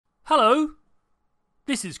Hello,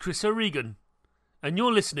 this is Chris O'Regan, and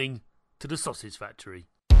you're listening to The Sausage Factory.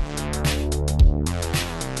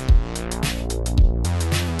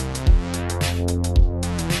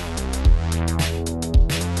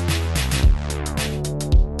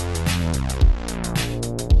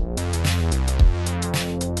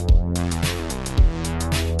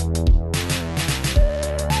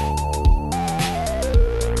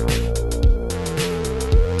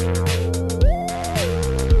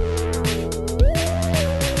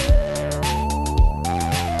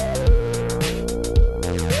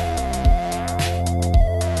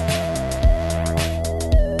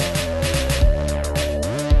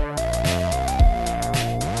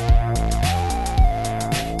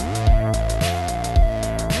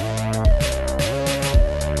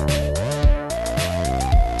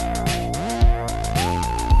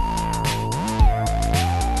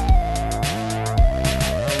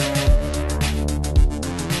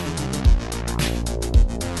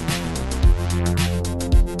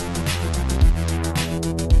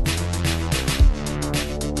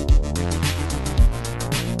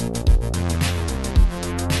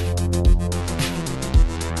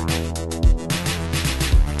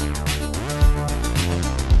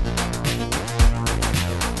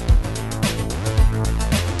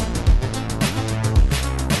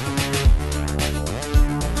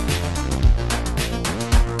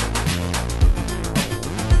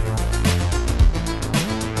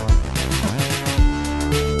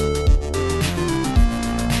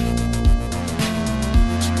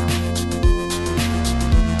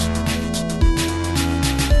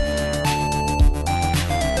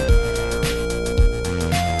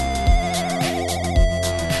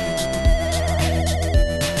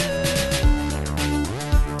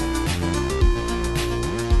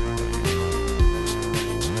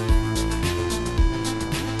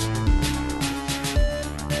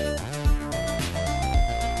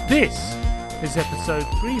 This is episode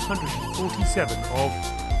 347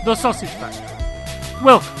 of The Sausage Factory.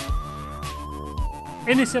 Welcome.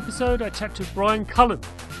 In this episode, I chat to Brian Cullen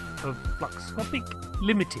of Fluxscopic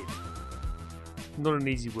Limited. Not an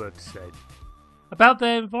easy word to say. About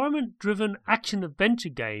their environment-driven action-adventure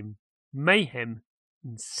game, Mayhem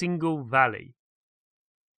in Single Valley.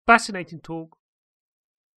 Fascinating talk.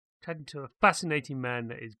 Chatting to a fascinating man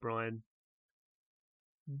that is Brian.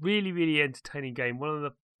 Really, really entertaining game. One of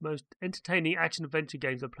the most entertaining action-adventure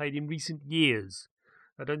games I've played in recent years.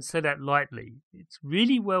 I don't say that lightly. It's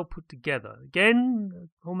really well put together. Again, a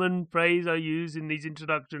common phrase I use in these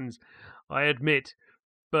introductions, I admit.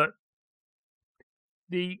 But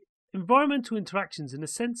the environmental interactions and a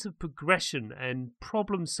sense of progression and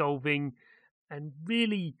problem solving and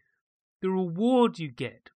really the reward you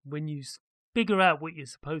get when you figure out what you're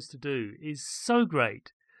supposed to do is so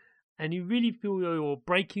great. And you really feel you're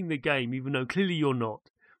breaking the game, even though clearly you're not.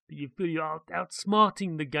 But you feel you're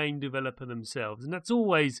outsmarting the game developer themselves. And that's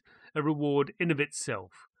always a reward in of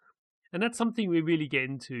itself. And that's something we really get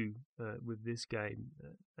into with this game.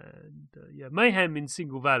 Mayhem in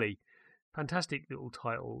Single Valley. Fantastic little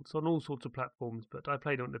title. It's on all sorts of platforms, but I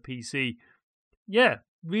played on the PC. Yeah,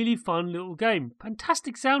 really fun little game.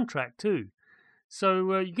 Fantastic soundtrack too.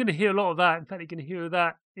 So you're going to hear a lot of that. In fact, you're going to hear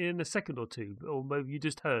that in a second or two. Or maybe you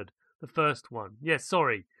just heard the first one. Yes,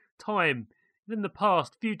 sorry. Time. In the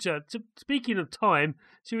past, future. Speaking of time,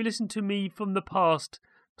 shall we listen to me from the past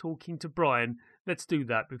talking to Brian? Let's do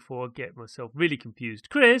that before I get myself really confused.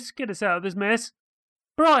 Chris, get us out of this mess.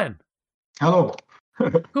 Brian. Hello.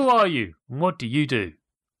 Who are you and what do you do?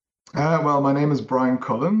 Well, my name is Brian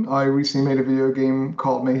Cullen. I recently made a video game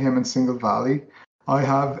called Mayhem in Single Valley. I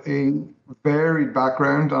have a varied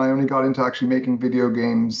background, and I only got into actually making video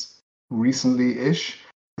games recently-ish.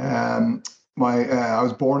 I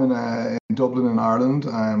was born in Dublin in Ireland,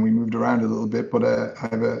 and we moved around a little bit, but I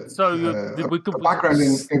have a background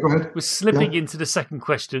in... Go ahead. We're slipping into the second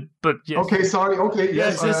question, but yes. Okay, sorry. Okay,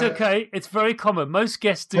 yes. It's okay. It's very common. Most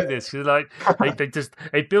guests do this because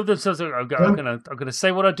they build themselves. I'm gonna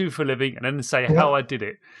say what I do for a living, and then say how I did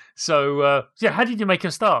it. So how did you make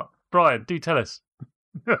a start, Brian? Do tell us.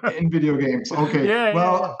 In video games. Okay.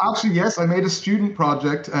 Actually, yes, I made a student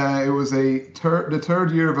project. It was the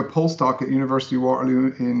third year of a postdoc at University of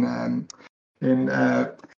Waterloo in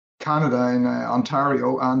Canada, in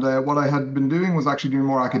Ontario. And what I had been doing was actually doing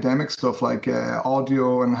more academic stuff like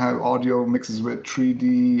audio and how audio mixes with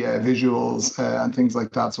 3D visuals and things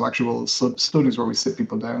like that. So actual studies where we sit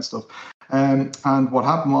people down and stuff. And what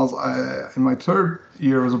happened was in my third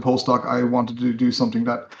year as a postdoc, I wanted to do something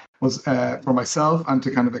that was for myself and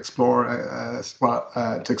to kind of explore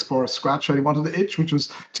to explore a scratch I wanted to itch, which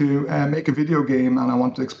was to make a video game, and I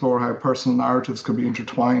wanted to explore how personal narratives could be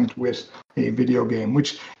intertwined with a video game,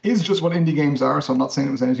 which is just what indie games are. So I'm not saying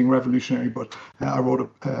it was anything revolutionary, but I wrote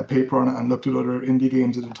a paper on it and looked at other indie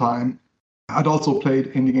games at the time. I'd also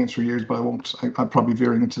played indie games for years, but I'm probably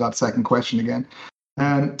veering into that second question again.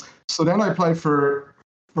 So then I applied for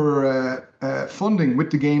funding with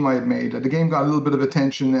the game I had made. The game got a little bit of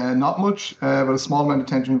attention, not much, but a small amount of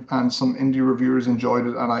attention, and some indie reviewers enjoyed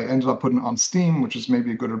it, and I ended up putting it on Steam, which is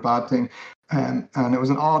maybe a good or bad thing. And it was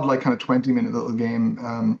an odd, like, kind of 20-minute little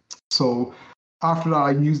game. So after that,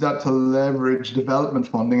 I used that to leverage development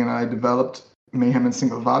funding, and I developed Mayhem in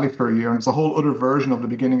Single Valley for a year. And it's a whole other version of the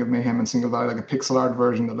beginning of Mayhem in Single Valley, like a pixel art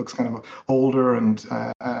version that looks kind of older and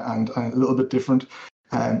a little bit different.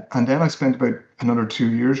 And then I spent about another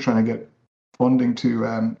 2 years trying to get funding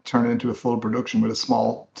to turn it into a full production with a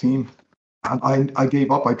small team. And I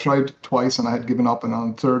gave up. I tried twice and I had given up. And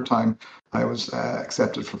on the third time, I was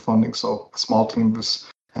accepted for funding. So a small team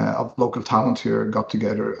of local talent here got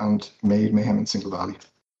together and made Mayhem in Single Valley.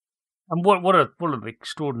 And what an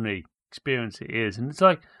extraordinary experience it is. And it's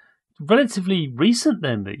like relatively recent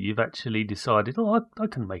then that you've actually decided, I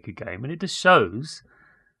can make a game. And it just shows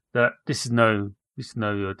that this is no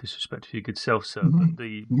disrespect to your good self, sir, but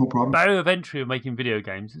the barrier of entry of making video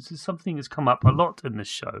games, this is something that's come up a lot in this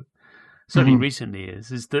show, certainly recently,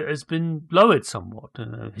 is that has been lowered somewhat.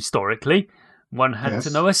 Historically, one had to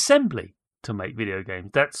know assembly to make video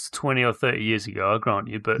games. That's 20 or 30 years ago, I grant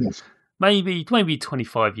you, but maybe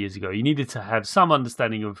 25 years ago, you needed to have some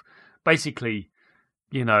understanding of basically,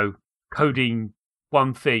 coding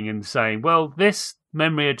one thing and saying, well, this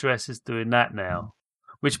memory address is doing that now,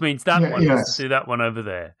 which means that one has to do that one over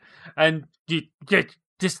there. And you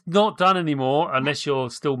just not done anymore unless you're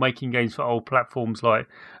still making games for old platforms like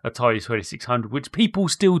Atari 2600, which people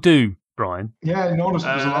still do, Brian. Yeah, I noticed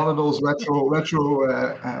there's a lot of those retro,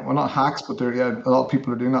 well, not hacks, but a lot of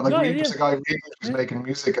people are doing that. Like there's a guy who's making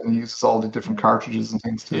music and he uses all the different cartridges and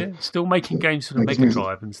things too. Yeah, still making games for the Mega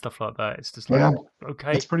Drive and stuff like that. It's just like,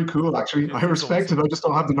 okay. It's pretty cool, actually. I respect it. I just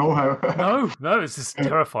don't have the know-how. No, it's just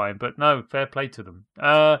terrifying. But no, fair play to them.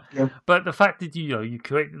 But the fact that you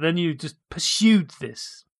create, then you just pursued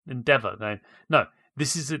this endeavor. Then no,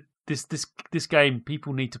 this is this game.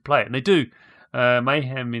 People need to play it, and they do.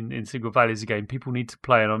 Mayhem in Single Valley is a game people need to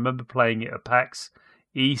play, and I remember playing it at PAX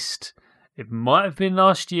East. It might have been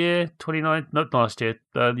last year, not last year,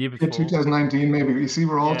 the year before. 2019 maybe. You see,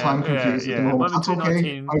 we're all time confused at the moment. That's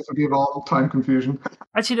okay. I forgive all time confusion.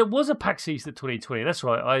 Actually, there was a PAX East at 2020. That's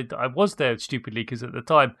right. I was there stupidly because at the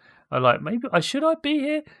time maybe should I be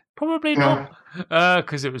here? Probably not,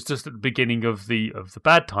 because it was just at the beginning of the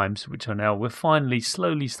bad times, which we're finally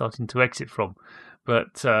slowly starting to exit from.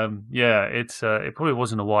 But it probably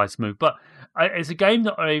wasn't a wise move. But it's a game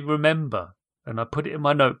that I remember, and I put it in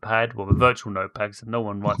my notepad, a virtual notepad, so no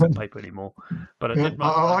one writes on paper anymore. But I did.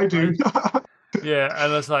 I do. And I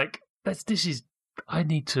was like, I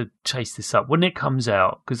need to chase this up when it comes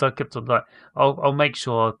out, because I kept on like, I'll make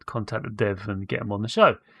sure I contact the dev and get them on the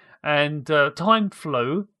show. And time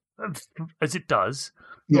flew as it does.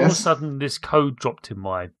 All of a sudden, this code dropped in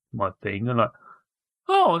my thing, and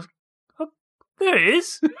there it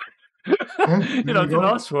is. I didn't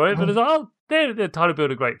ask for it, but it's like, they're Title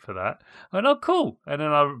Builder great for that. And cool. And then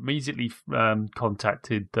I immediately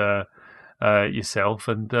contacted yourself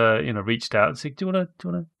and reached out and said, "Do you want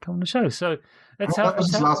to come on the show?" So that's how. That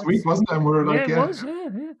was last week, wasn't it? And we were like, it was,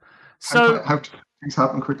 yeah. So how things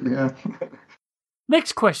happen quickly, yeah.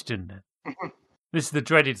 Next question. This is the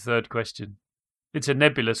dreaded third question. It's a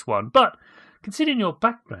nebulous one, but considering your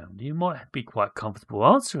background, you might be quite comfortable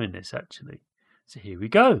answering this, actually. So here we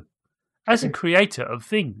go. As a creator of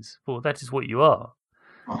things, for that is what you are,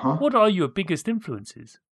 what are your biggest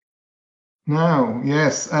influences? Now,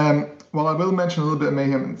 yes. Well, I will mention a little bit of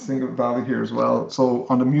Mayhem in Single Valley here as well. So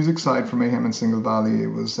on the music side for Mayhem in Single Valley, it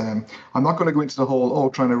was, I'm not going to go into the whole,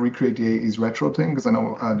 trying to recreate the 80s retro thing, because I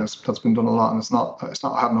know that's been done a lot, and it's not,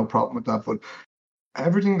 I have no problem with that, but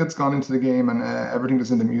everything that's gone into the game and everything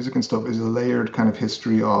that's in the music and stuff is a layered kind of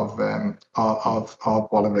history of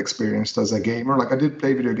what I've experienced as a gamer. Like I did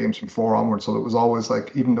play video games from 4 onwards, so it was always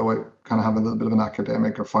like, even though I kind of have a little bit of an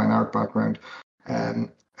academic or fine art background,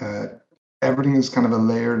 everything is kind of a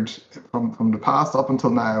layered from the past up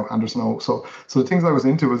until now. And there's so the things I was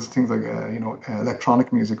into was things like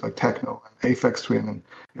electronic music like techno, and Aphex Twin,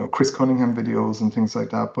 and Chris Cunningham videos and things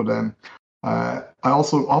like that. But I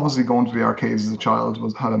also, obviously, going to the arcades as a child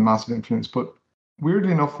had a massive influence. But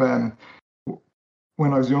weirdly enough,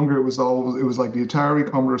 when I was younger, it was like the Atari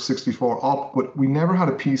Commodore 64 up, but we never had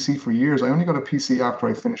a PC for years. I only got a PC after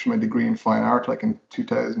I finished my degree in fine art, like in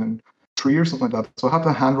 2003 or something like that. So I had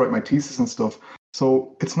to handwrite my thesis and stuff.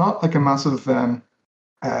 So it's not like a massive,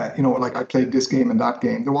 like I played this game and that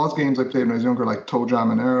game. There was games I played when I was younger, like Toe Jam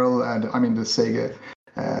and Earl, and I mean the Sega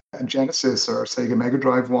Genesis or Sega Mega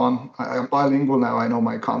Drive one. I'm bilingual now. I know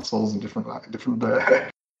my consoles in different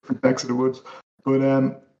necks of the woods. But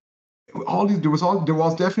there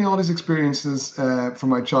was definitely all these experiences from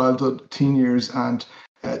my childhood, teen years, and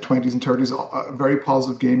 20s and 30s, very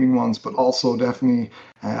positive gaming ones. But also definitely,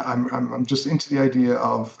 I'm just into the idea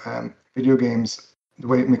of video games, the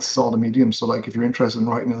way it mixes all the mediums. So like if you're interested in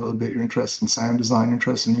writing a little bit, you're interested in sound design,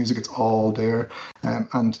 interested in music, it's all there.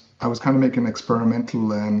 And I was kind of making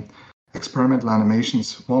experimental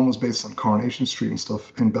animations. One was based on Coronation Street and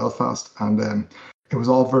stuff in Belfast, and it was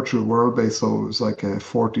all virtual world based. So it was like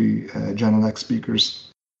 40 Genelec speakers,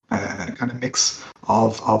 kind of mix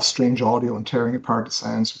of strange audio and tearing apart the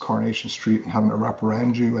sounds of Coronation Street and having it wrap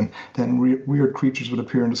around you, and then weird creatures would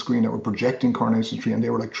appear on the screen that were projecting Coronation Street, and they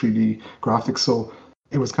were like 3D graphics. So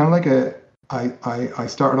it was kind of like I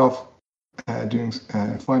started off doing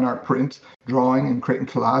fine art print, drawing and creating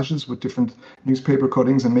collages with different newspaper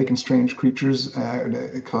cuttings and making strange creatures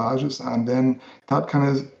collages, and then that kind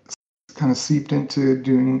of seeped into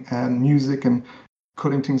doing music and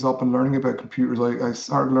cutting things up and learning about computers. I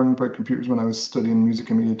started learning about computers when I was studying music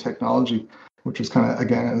and media technology, which was kind of,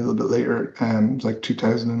 again, a little bit later. It was like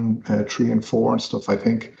 2003 and 4 and stuff, I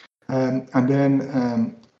think. And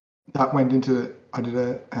then that went into, I did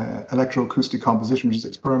a electroacoustic composition, which is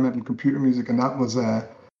experimental computer music. And that was,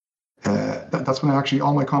 that's when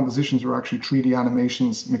all my compositions were actually 3D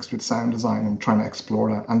animations mixed with sound design and trying to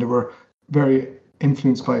explore that. And they were very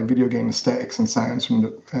influenced by video game aesthetics and sounds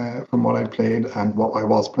from what I played and what I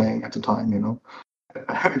was playing at the time, you know.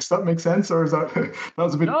 Does that make sense, or is that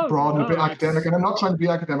was a bit broad and a bit academic? And I'm not trying to be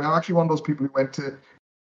academic. I'm actually one of those people who went to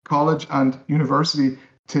college and university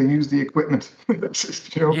to use the equipment. It's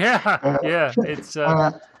interesting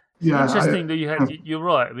that you had. You're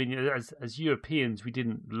right. I mean, as Europeans, we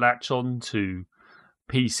didn't latch on to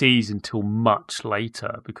PCs until much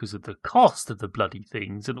later because of the cost of the bloody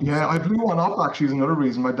things. And also, I blew one up, actually, is another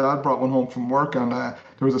reason. My dad brought one home from work, and there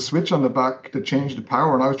was a switch on the back that changed the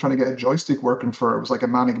power, and I was trying to get a joystick working for it. It was like a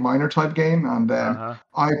Manic Miner type game, and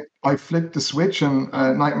I flicked the switch, and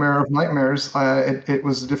Nightmare of Nightmares, it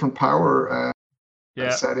was a different power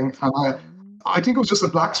setting, and I think it was just a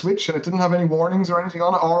black switch, and it didn't have any warnings or anything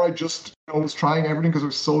on it, or I just was trying everything because I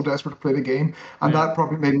was so desperate to play the game, and that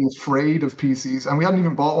probably made me afraid of PCs. And we hadn't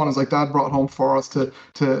even bought one. It was like Dad brought it home for us to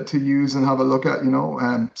use and have a look at, you know.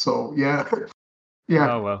 So yeah. Oh,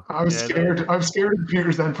 well. I was scared. I was scared of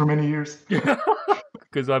computers then for many years.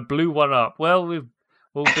 Because I blew one up. Well, we've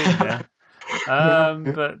all been there.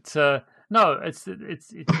 But no, it's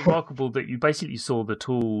remarkable that you basically saw the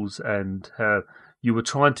tools and you were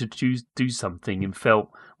trying to do something and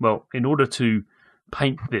felt, well, in order to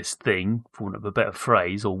paint this thing, for want of a better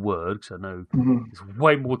phrase or word, because I know there's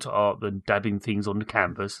way more to art than dabbing things on the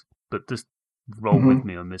canvas, but just roll with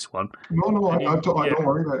me on this one. No, I don't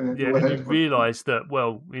worry about it. Yeah, and you realise that,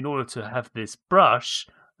 well, in order to have this brush,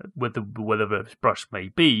 whatever this brush may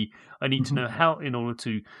be, I need to know how, in order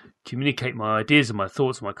to communicate my ideas and my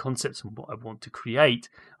thoughts and my concepts and what I want to create,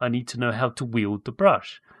 I need to know how to wield the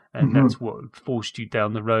brush. And that's what forced you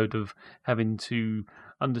down the road of having to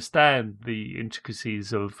understand the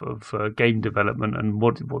intricacies of game development and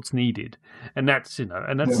what's needed. And that's,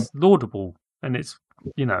 laudable. And it's,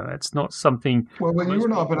 it's not something. Well, when you were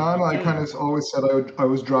not a banana, I kind of always said I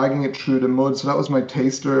was dragging it through the mud. So that was my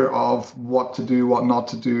taster of what to do, what not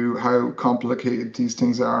to do, how complicated these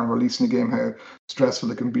things are, and releasing a game, how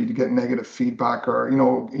stressful it can be to get negative feedback, or I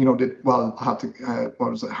had to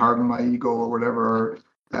harden my ego or whatever.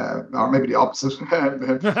 Or maybe the opposite.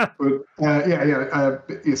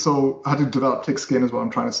 So I had to develop thick skin, is what I'm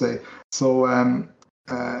trying to say. So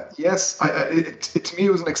yes, to me it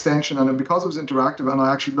was an extension, and because it was interactive, and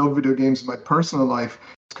I actually love video games in my personal life.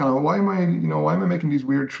 It's kind of why am I making these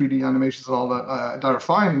weird 3D animations and all that are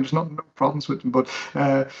fine. There's no problems with them, but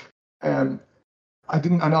I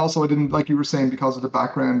didn't, like you were saying, because of the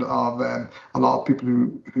background of a lot of people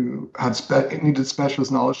who had needed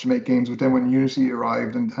specialist knowledge to make games. But then when Unity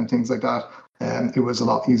arrived and things like that, it was a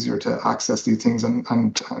lot easier to access these things and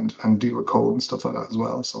deal with code and stuff like that as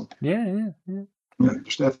well. So yeah. I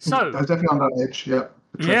was definitely on that edge. Yeah,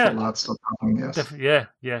 all that stuff happening. Yes,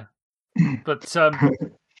 yeah. But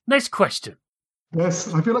next question.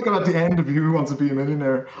 Yes, I feel like I'm at the end of Who Wants to Be a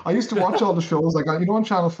Millionaire. I used to watch all the shows, like on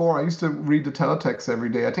Channel 4, I used to read the teletext every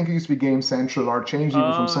day. I think it used to be Game Central or changed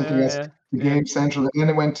even from Oh something yeah, else yeah, to yeah. Game Central. And then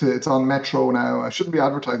it went to, it's on Metro now. I shouldn't be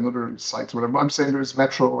advertising other sites or whatever. But I'm saying there's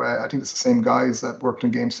Metro. I think it's the same guys that worked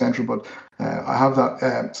in Game Central, but I have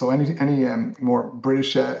that. So any more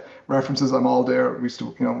British references, I'm all there. We used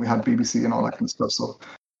to, we had BBC and all that kind of stuff. So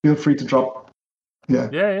feel free to drop, yeah,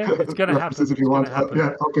 Yeah, yeah, it's going to references happen. if you It's going want. to happen.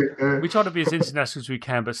 Yeah, okay. We try to be as international as we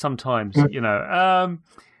can, but sometimes, Yeah.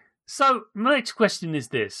 So, my next question is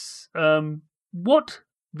this: what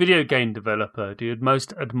video game developer do you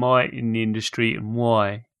most admire in the industry, and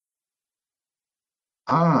why?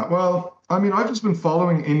 Well, I mean, I've just been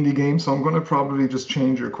following indie games, so I'm going to probably just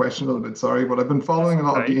change your question a little bit. Sorry, but I've been That's following a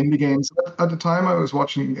lot of the okay. indie games. At the time, I was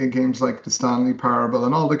watching games like the Stanley Parable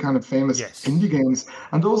and all the kind of famous Yes. indie games.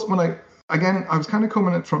 And those, again, I was kind of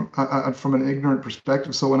coming at from an ignorant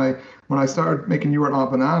perspective. So when I started making You Are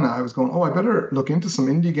Not Banana, I was going, oh, I better look into some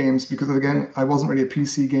indie games because again, I wasn't really a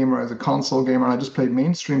PC gamer, I was a console gamer, and I just played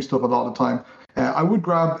mainstream stuff a lot of the time. I would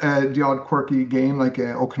grab the odd quirky game like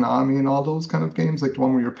Okonami and all those kind of games, like the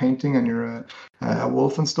one where you're painting and you're a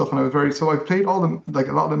wolf and stuff. And I played all the like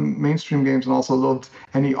a lot of the mainstream games and also loved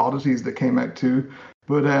any oddities that came out too.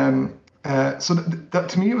 But that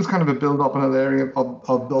to me it was kind of a build up and a layering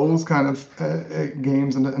of those kind of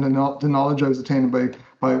games and the knowledge I was attaining by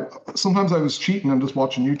sometimes I was cheating and just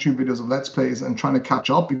watching YouTube videos of Let's Plays and trying to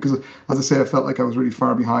catch up because as I say I felt like I was really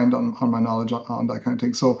far behind on my knowledge on that kind of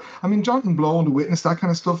thing. So I mean Jonathan Blow and The Witness, that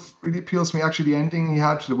kind of stuff really appeals to me. Actually the ending he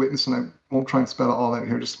had to The Witness, and I won't try and spell it all out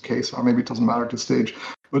here just in case, or maybe it doesn't matter at this stage.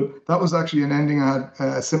 But that was actually an ending I had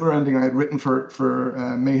a similar ending I had written for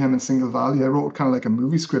Mayhem and Single Valley. I wrote kind of like a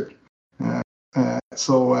movie script.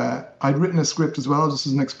 I'd written a script as well, just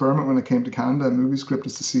as an experiment when I came to Canada, a movie script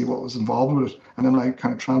just to see what was involved with it. And then I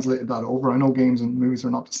kind of translated that over. I know games and movies are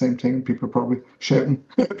not the same thing. People are probably shouting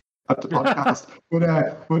at the podcast, but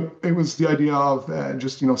it was the idea of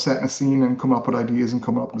just setting a scene and coming up with ideas and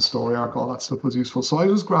coming up with a story arc. All that stuff was useful. So I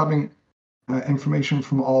was grabbing information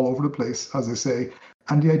from all over the place, as I say.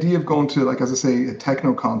 And the idea of going to, like, as I say, a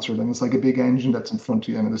techno concert, and it's like a big engine that's in front of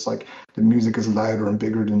you, and it's like the music is louder and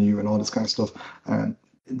bigger than you, and all this kind of stuff. And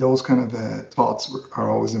those kind of thoughts are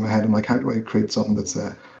always in my head. I'm like, how do I create something that's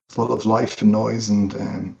full of life and noise and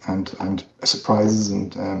surprises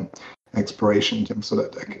and exploration and things? So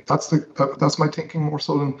that's my thinking more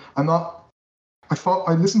so than I'm not.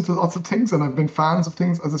 I listen to lots of things and I've been fans of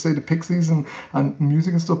things, as I say, the Pixies and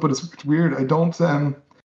music and stuff, but it's weird. I don't uh,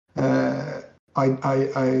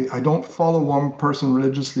 I don't follow one person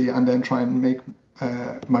religiously and then try and make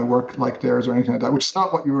my work like theirs or anything like that, which is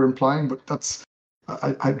not what you were implying, but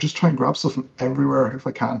I just try and grab stuff from everywhere if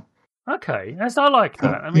I can. Okay, I like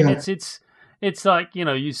that. I mean, Yeah, it's like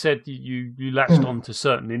you said you latched yeah, on to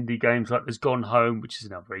certain indie games like there's Gone Home, which is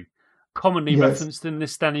now very commonly yes, referenced in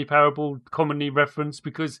this Stanley Parable, commonly referenced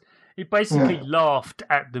because it basically yeah, laughed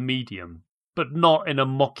at the medium, but not in a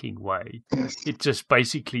mocking way. yes, It just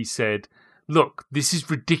basically said, "Look, this is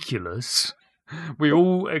ridiculous. We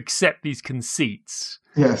all accept these conceits."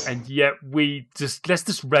 yes. And yet let's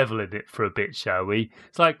just revel in it for a bit, shall we?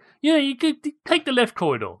 It's like, you could take the left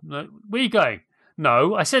corridor. No, where are you going?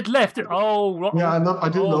 No, I said left. Yeah, Oh, I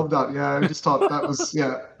do oh. love that. Yeah, I just thought that was,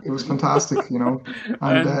 yeah, it was fantastic. And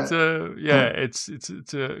And yeah, it's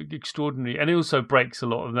extraordinary, and it also breaks a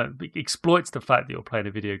lot of that. It exploits the fact that you're playing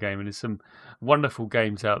a video game, and there's some wonderful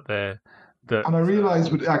games out there that. And I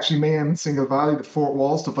realized with actually Mayhem and Single Valley, the Fort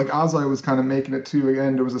Wall stuff, like as I was kind of making it too,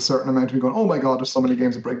 again, there was a certain amount of me going, oh my God, there's so many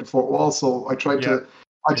games that break the Fort Wall. So Yeah,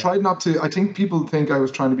 I yeah, tried not to, I think people think I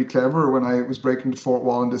was trying to be clever when I was breaking the Fort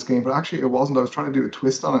Wall in this game, but actually it wasn't. I was trying to do a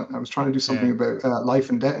twist on it. I was trying to do something yeah, about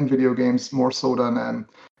life and death in video games more so than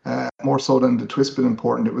the twist being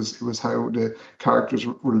important. It was how the characters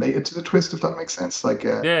related to the twist, if that makes sense. Like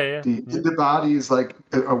yeah, yeah, yeah. the body is like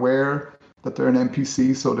aware that they're an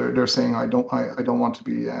NPC, so they're saying I don't want to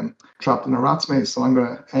be trapped in a rat's maze, so I'm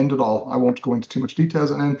going to end it all. I won't go into too much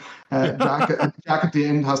details, and then Jack at the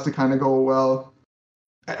end has to kind of go, well,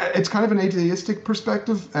 it's kind of an atheistic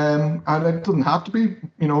perspective, and it doesn't have to be.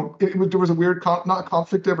 There was a weird not a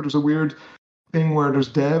conflict there, but there's a weird thing where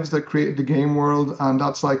there's devs that created the game world, and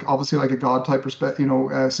that's like obviously like a god type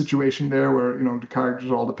situation there where the characters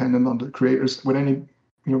are all dependent on the creators with any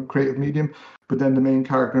creative medium, but then the main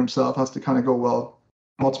character himself has to kind of go, well,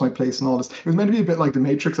 what's my place in all this? It was meant to be a bit like the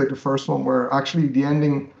Matrix, like the first one, where actually the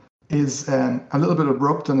ending is a little bit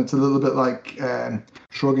abrupt and it's a little bit like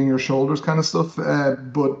shrugging your shoulders kind of stuff,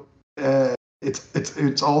 but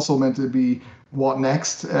it's also meant to be what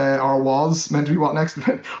next, or was meant to be what next.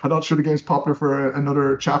 I'm not sure the game's popular for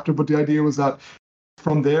another chapter, but the idea was that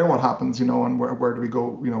from there, what happens, and where do we go,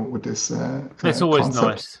 with this It's always concept?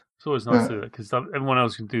 nice. It's always nice to do it because everyone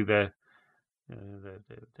else can do their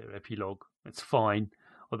epilogue. It's fine.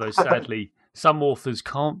 Although sadly, some authors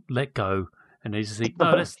can't let go, and they just think,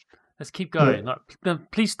 no, let's keep going. Like, no,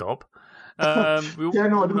 please stop. I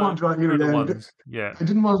didn't want to do that. I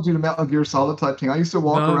didn't want to do the Metal Gear Solid type thing. I used to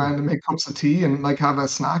walk around and make cups of tea and like have a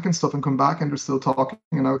snack and stuff and come back and they're still talking.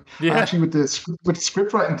 I actually with the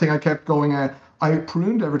script writing thing, I kept going. I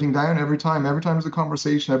pruned everything down every time. Every time there was a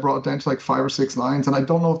conversation, I brought it down to like 5 or 6 lines, and I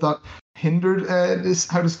don't know if that hindered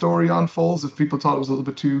how the story unfolds. If people thought it was a little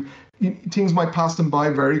bit too, things might pass them by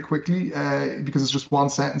very quickly because it's just one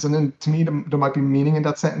sentence, and then to me there might be meaning in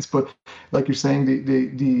that sentence. But like you're saying,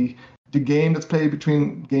 the game that's played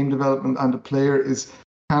between game development and the player is,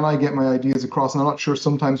 can I get my ideas across? And I'm not sure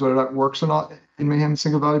sometimes whether that works or not in Mayhem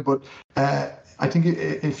Single Valley, but I think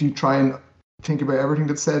if you try and think about everything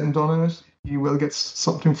that's said and done in it, you will get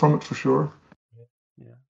something from it for sure.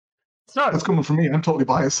 Yeah. So that's coming from me. I'm totally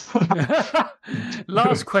biased.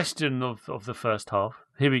 Last question of the first half.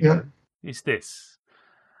 Here we go. It's this.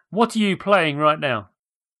 What are you playing right now?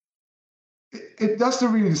 That's the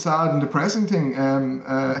really sad and depressing thing. I'm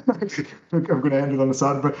going to end it on a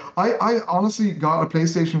sad, but I honestly got a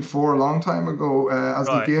PlayStation 4 a long time ago as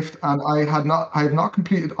a gift, and I have not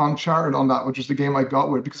completed Uncharted on that, which is the game I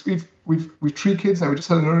got with, because we've 3 kids now. We just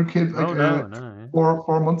had another kid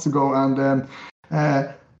 4 months ago, and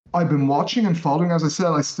I've been watching and following. As I said,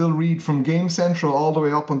 I still read from Game Central all the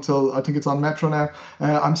way up until I think it's on Metro now.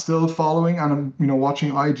 I'm still following, and I'm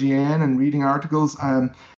watching IGN and reading articles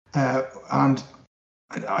and I've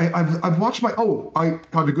watched my. Oh, I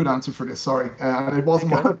got a good answer for this. Sorry, and it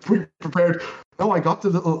wasn't what I prepared. No, I got the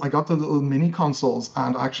little mini consoles,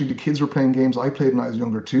 and actually the kids were playing games I played when I was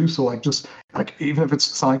younger too. So like even if it's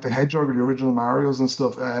Sonic the Hedgehog or the original Mario's and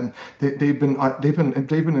stuff, they've been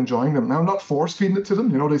enjoying them. Now I'm not force feeding it to them.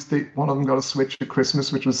 They one of them got a Switch at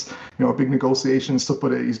Christmas, which was a big negotiation and stuff.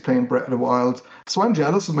 But he's playing Breath of the Wild, so I'm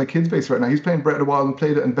jealous of my kid's base right now. He's playing Breath of the Wild and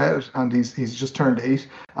played it in bed, and he's just turned 8,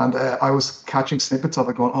 and I was catching snippets of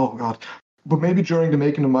it, going, oh god. But maybe during the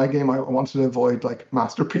making of my game, I wanted to avoid like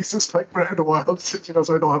masterpieces like Breath of the Wild, so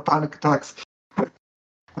I don't have panic attacks.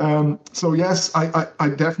 So yes, I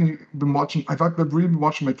definitely been watching. I've really been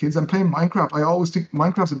watching my kids. I'm playing Minecraft. I always think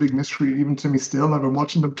Minecraft's a big mystery even to me still. And I've been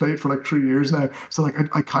watching them play it for like 3 years now. So like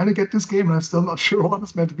I kind of get this game, and I'm still not sure what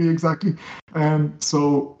it's meant to be exactly.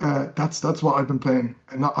 So that's what I've been playing.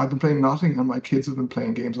 And I've been playing nothing, and my kids have been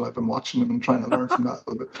playing games, and I've been watching them and trying to learn from that a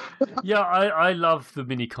little bit. Yeah, I love the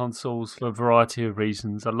mini consoles for a variety of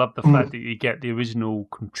reasons. I love the fact that you get the original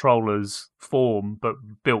controllers form, but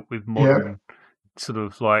built with modern sort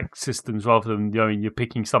of like systems, rather than you're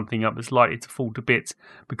picking something up that's likely to fall to bits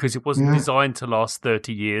because it wasn't designed to last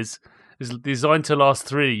 30 years. It's designed to last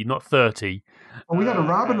 3, not 30. Well, we had a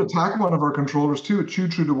rabbit attack one of our controllers too. It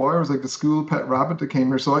chewed through the wires like the school pet rabbit that came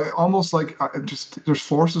here. So I almost there's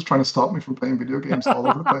forces trying to stop me from playing video games all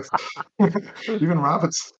over the place. Even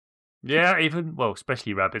rabbits. Yeah,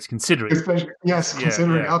 especially rabbits, considering. Considering,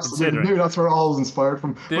 absolutely. Considering. Maybe that's where it all was inspired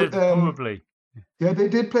from. Probably. Yeah, they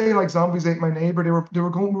did play like Zombies Ate My Neighbor. We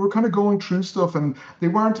were kind of going through stuff, and they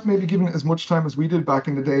weren't maybe giving it as much time as we did back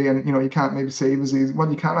in the day. And you can't maybe save as easy. Well,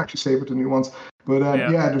 you can't actually save with the new ones. But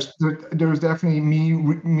there's definitely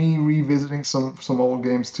me revisiting some old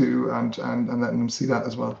games too, and letting them see that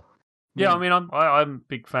as well. Yeah, I mean, I'm a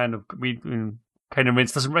big fan of Kane and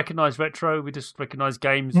Rince doesn't recognise retro. We just recognise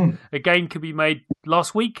games. A game could be made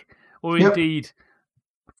last week, or indeed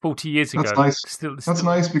 40 years ago. That's nice. That's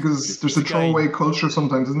nice because there's a throwaway culture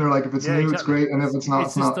sometimes, isn't there? Like if it's new, exactly. It's great, and if it's not,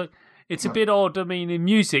 it's not. It's a bit odd. I mean, in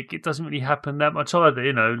music, it doesn't really happen that much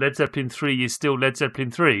either. Led Zeppelin 3 is still Led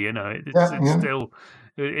Zeppelin 3. It's still.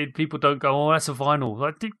 People don't go, oh, that's a vinyl.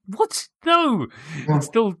 Like, what? No, it's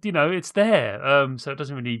still, it's there. So it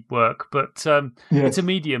doesn't really work, but it's a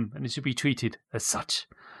medium, and it should be treated as such.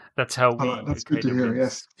 That's how that's good to hear.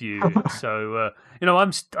 Yes. View it. So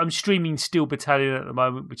I'm streaming Steel Battalion at the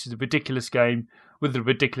moment, which is a ridiculous game with a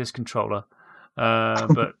ridiculous controller.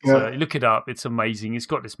 But look it up; it's amazing. It's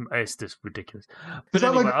just ridiculous. But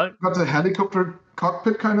anyway, got the helicopter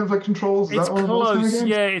cockpit kind of like controls. It's close.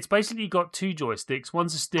 Yeah, it's basically got 2 joysticks.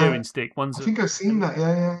 One's a steering stick. I think I've seen that.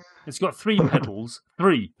 Yeah. It's got 3 pedals,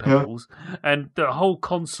 and the whole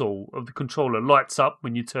console of the controller lights up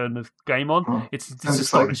when you turn the game on. It's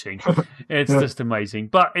astonishing. It's just amazing,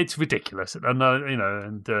 but it's ridiculous. And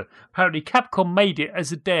apparently Capcom made it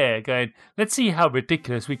as a dare, going, let's see how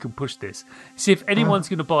ridiculous we can push this. See if anyone's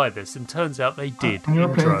going to buy this. And turns out they did. And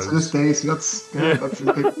you're playing to this day, so that's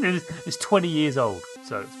it's 20 years old,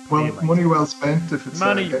 so it's amazing. Money well spent if it's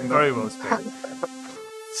money very well spent.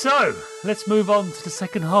 So, let's move on to the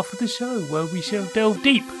second half of the show, where we shall delve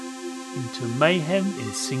deep into Mayhem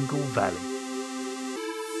in Single Valley.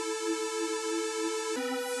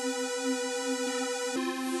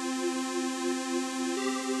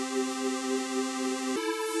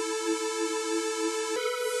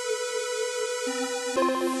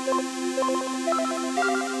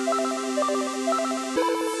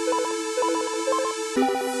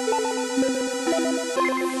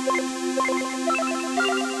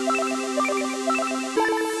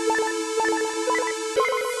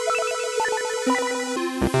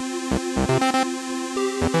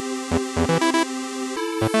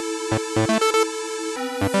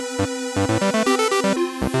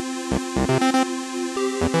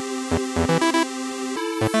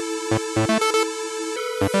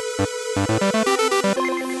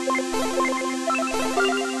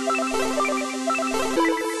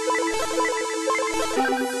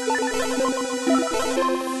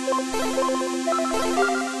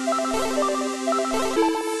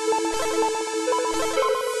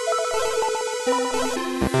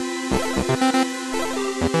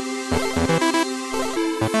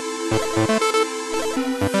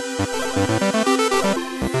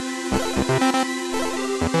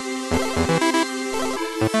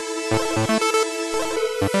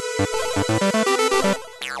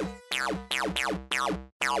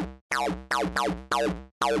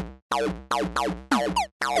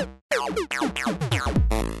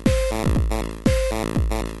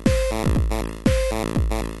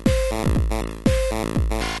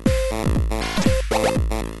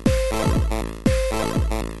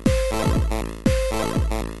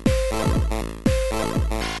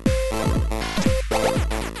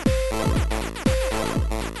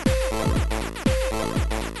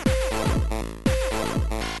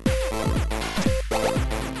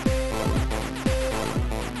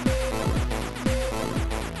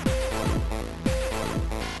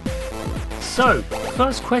 So,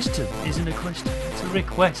 first question isn't a question, it's a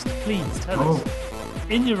request. Please tell us,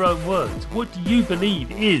 in your own words, what do you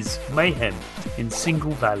believe is Mayhem in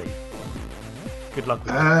Single Valley? Good luck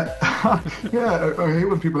with that. Yeah, I hate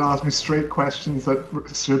when people ask me straight questions that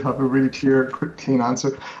should have a really clear, quick, clean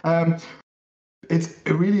answer. It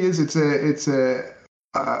really is. It's a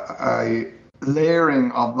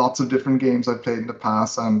layering of lots of different games I've played in the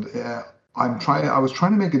past, and I was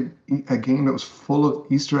trying to make a game that was full of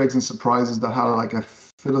Easter eggs and surprises that had like a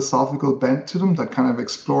philosophical bent to them, that kind of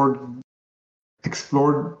explored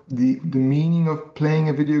the meaning of playing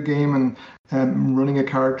a video game and running a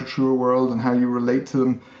character through a world and how you relate to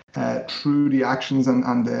them through the actions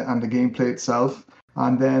and the gameplay itself.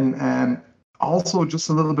 And then also just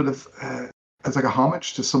a little bit of it's like a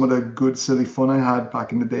homage to some of the good silly fun I had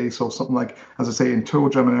back in the day. So something like, as I say, in Toe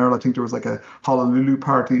Jam and Earl, I think there was like a Honolulu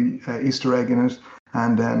party Easter egg in it,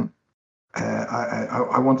 and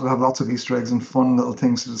I wanted to have lots of Easter eggs and fun little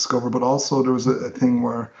things to discover. But also there was a thing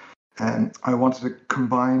where I wanted to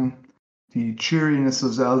combine the cheeriness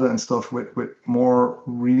of Zelda and stuff with more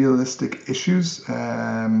realistic issues.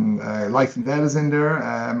 Life and Death is in there,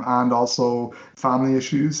 and also family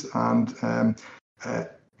issues. And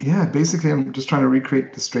yeah, basically I'm just trying to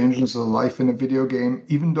recreate the strangeness of life in a video game,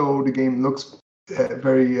 even though the game looks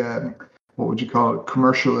very, what would you call it,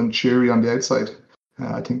 commercial and cheery on the outside.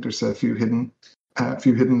 I think there's a few hidden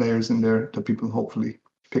layers in there that people hopefully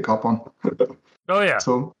pick up on. Oh yeah,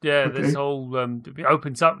 so yeah. okay. This whole it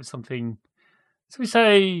opens up with something. So we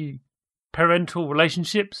say parental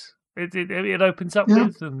relationships. It opens up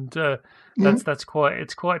with, and that's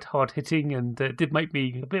quite hard hitting, and it did make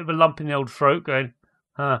me a bit of a lump in the old throat. Going,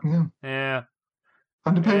 yeah.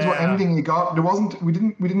 And depends what ending you got. We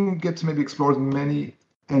didn't get to maybe explore as many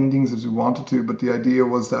endings as we wanted to, but the idea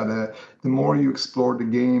was that the more you explored the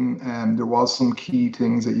game, there was some key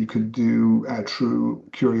things that you could do through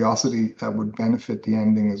curiosity that would benefit the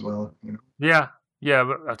ending as well. You know. Yeah,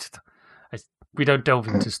 but we don't delve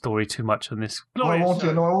into story too much on this. I won't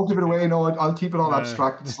give it away. No, I'll keep it all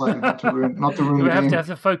abstracted slightly, not to ruin we the game. have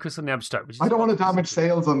to focus on the abstract. I don't want to damage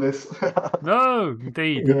sales on this. No,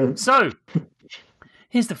 indeed. Yeah. So,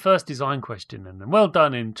 here's the first design question, and well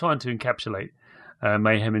done in trying to encapsulate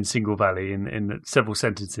Mayhem in Single Valley in several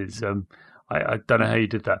sentences. I don't know how you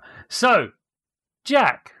did that. So,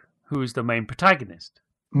 Jack, who is the main protagonist,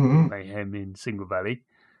 Mayhem in Single Valley,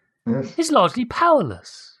 is largely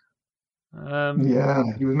powerless. He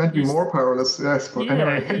was meant to be more powerless. Yes, but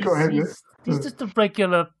anyway, go ahead. He's just a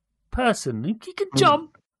regular person. He can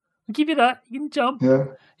jump. I'll give you that. He can jump. Yeah.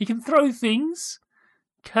 He can throw things.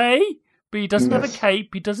 Okay, But he doesn't have a Yes.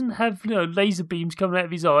 cape. He doesn't have laser beams coming out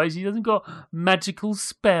of his eyes. He doesn't got magical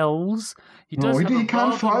spells. He No, does have he a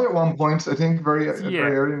can fly at one point. I think very yeah,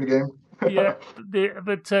 early in the game. yeah.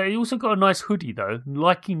 But he also got a nice hoodie though.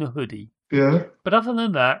 Liking the hoodie. Yeah. But other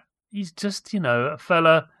than that, he's just a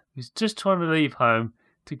fella who's just trying to leave home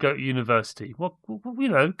to go to university. Well,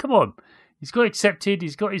 come on. He's got accepted.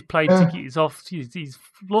 He's got his plane ticket. He's off. He's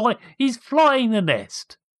flying the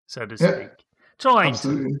nest, so to speak. Trying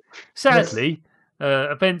Absolutely. to. Sadly,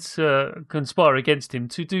 events conspire against him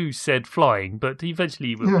to do said flying, but eventually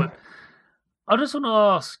he will. Yeah. But I just want to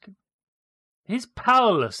ask, his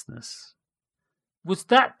powerlessness, was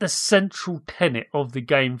that the central tenet of the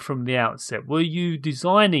game from the outset? Were you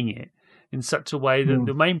designing it in such a way that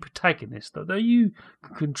the main protagonists, although you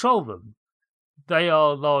can control them, they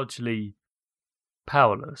are largely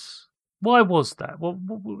powerless? Why was that? Well,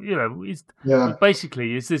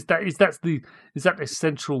 basically, is that the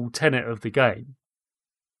central tenet of the game?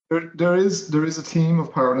 There is a team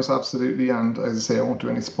of powerless, absolutely, and as I say, I won't do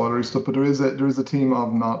any spoilery stuff, but there is a team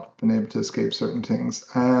of not being able to escape certain things,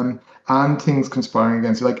 and things conspiring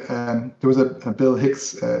against you. Like there was a Bill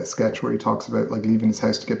Hicks sketch where he talks about like leaving his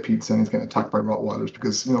house to get pizza and he's getting attacked by Rottweilers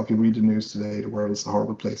because if you read the news today, the world is a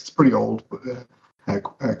horrible place. It's pretty old, but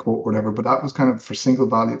quote or whatever. But that was kind of for Single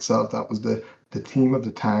Valley itself. That was the theme of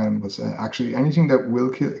the town was actually anything that will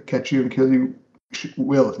catch you and kill you.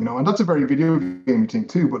 Will, and that's a very video game thing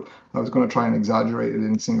too, but I was going to try and exaggerate it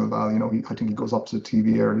in Single Valley. I think he goes up to the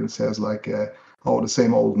TV early and says like, the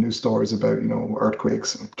same old news stories about,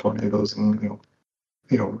 earthquakes and tornadoes and,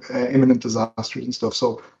 imminent disasters and stuff.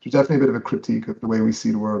 So there's definitely a bit of a critique of the way we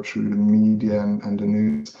see the world through the media and the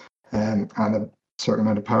news, and a certain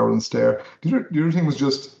amount of powerlessness there. The other thing was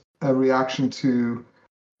just a reaction to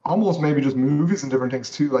almost maybe just movies and different things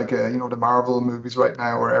too, like the Marvel movies right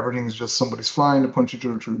now where everything's just somebody's flying to punch each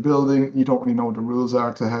other through a building. You don't really know what the rules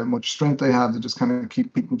are to how much strength they have. They just kind of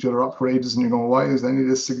keep beating each other up for ages, and you're going, why is any of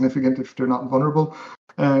this significant if they're not vulnerable?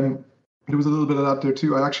 There was a little bit of that there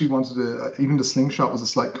too. I actually wanted to, even the slingshot was a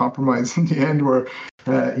slight compromise in the end where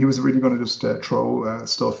he was really going to just throw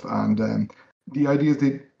stuff, and the idea is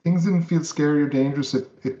that things didn't feel scary or dangerous if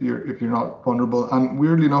you're not vulnerable. And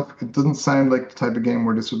weirdly enough, it doesn't sound like the type of game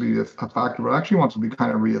where this would be a factor, but I actually want to be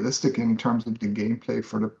kind of realistic in terms of the gameplay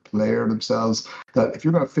for the player themselves. That if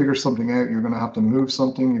you're going to figure something out, you're going to have to move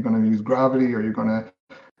something, you're going to use gravity, or you're going to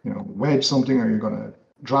wedge something, or you're going to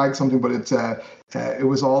drag something. But it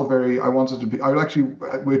was all very, I would actually,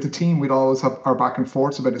 with the team, we'd always have our back and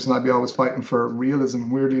forths about this, and I'd be always fighting for realism.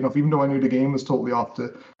 Weirdly enough, even though I knew the game was totally off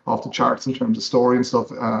the charts in terms of story and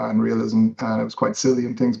stuff, and realism, and it was quite silly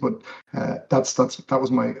and things, but that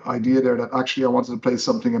was my idea there, that actually I wanted to play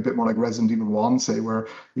something a bit more like Resident Evil 1, say, where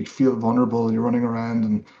you feel vulnerable, you're running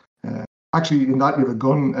around, and actually in that you have a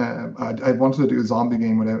gun. I wanted to do a zombie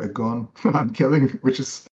game without a gun and killing, which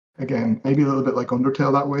is, again, maybe a little bit like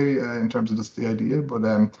Undertale that way in terms of just the idea, but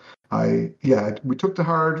we took the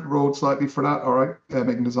hard road slightly for that. All right,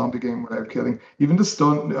 making the zombie game without killing. Even the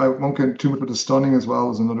stun, I won't get too much, but the stunning as well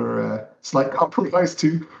was another slight compromise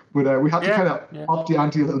too. But we had to kind of up the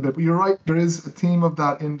ante a little bit. But you're right, there is a theme of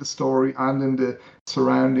that in the story and in the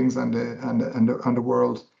surroundings and the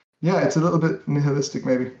world. Yeah, it's a little bit nihilistic,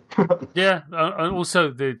 maybe. Yeah, and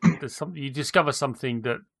also you discover something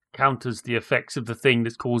that counters the effects of the thing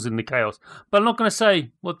that's causing the chaos. But I'm not going to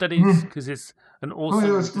say what that is because it's an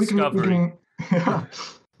awesome discovery. Yeah.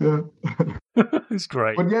 It's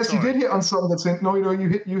great. But yes, you did hit on something that's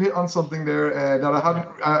you hit on something there that I haven't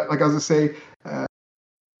like, as I say, the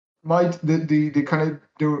kind of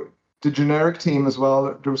the generic theme as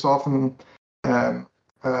well. There was often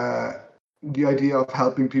the idea of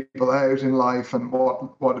helping people out in life and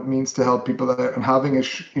what it means to help people out, and having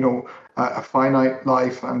a finite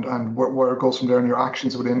life and where it goes from there, and your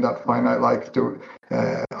actions within that finite life.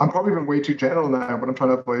 I'm probably being way too general now, but I'm trying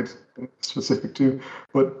to avoid specific too.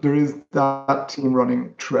 But there is that theme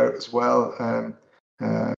running throughout as well, and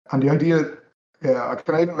the idea. Yeah, I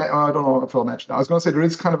don't know if I'll mention that. I was going to say there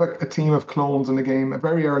is kind of a team of clones in the game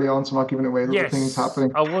very early on, so I'm not giving away little things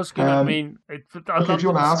happening. I was going to I love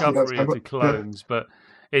the discovery of the clones, but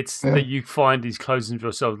it's that you find these clones of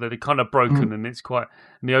yourself that are kind of broken, and it's quite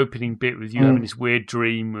in the opening bit with you having this weird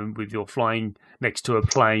dream and with your flying next to a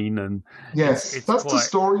plane, and yes, that's the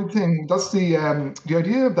story thing. That's the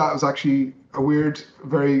idea of that was actually a weird,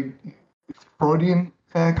 very Freudian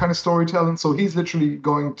kind of storytelling. So he's literally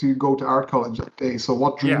going to go to art college that day. So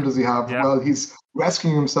what dream does he have? Yeah. Well, he's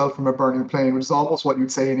rescuing himself from a burning plane, which is almost what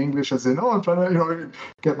you'd say in English, as in, I'm trying to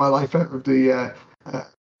get my life out of the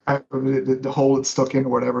the hole it's stuck in or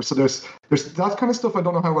whatever. So there's that kind of stuff. I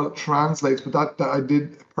don't know how well it translates, but that I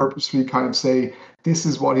did purposefully kind of say this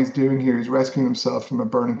is what he's doing here. He's rescuing himself from a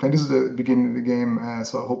burning plane. This is the beginning of the game,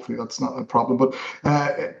 so hopefully that's not a problem. But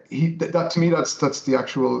that to me, that's the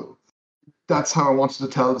actual. That's how I wanted to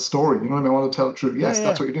tell the story. You know what I mean? I want to tell it true. Yes,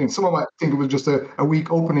 that's what you're doing. Someone might think it was just a weak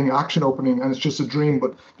action opening, and it's just a dream,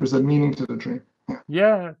 but there's a meaning to the dream.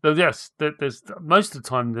 Yeah. Yes. There's most of the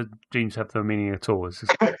time the dreams have no meaning at all. It's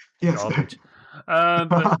just yes. garbage.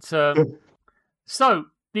 So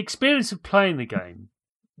the experience of playing the game,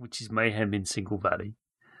 which is Mayhem in Single Valley,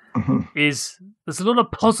 is there's a lot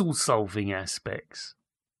of puzzle solving aspects,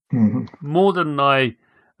 more than I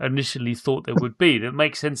initially thought there would be. It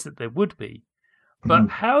makes sense that there would be. But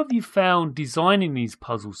how have you found designing these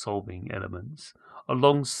puzzle solving elements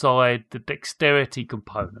alongside the dexterity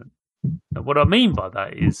component? Now, what I mean by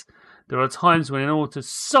that is there are times when in order to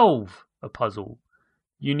solve a puzzle,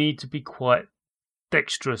 you need to be quite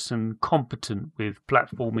dexterous and competent with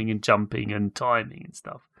platforming and jumping and timing and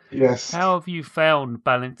stuff. Yes. How have you found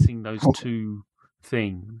balancing those two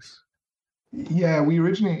things? Yeah, we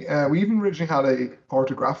even originally had a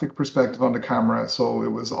orthographic perspective on the camera, so it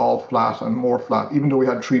was all flat and more flat, even though we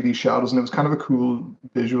had 3D shadows, and it was kind of a cool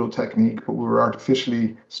visual technique, but we were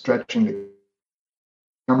artificially stretching the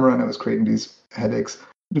camera, and it was creating these headaches.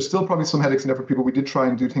 There's still probably some headaches in there for people. We did try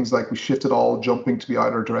and do things like we shifted all jumping to be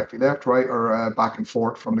either directly left, right, or back and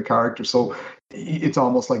forth from the character. So it's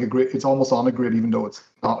almost like a grid. It's almost on a grid, even though it's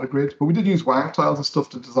not a grid. But we did use Wang tiles and stuff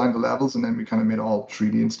to design the levels, and then we kind of made it all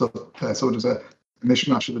 3D and stuff. So there's a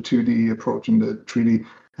mishmash of the 2D approach and the 3D.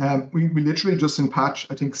 We literally just in patch,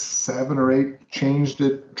 I think 7 or 8, changed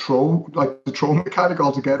the throw mechanic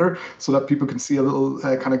altogether so that people can see a little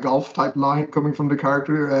kind of golf type line coming from the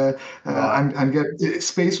character and get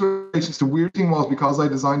space relations. The weird thing was, because I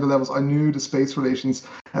designed the levels, I knew the space relations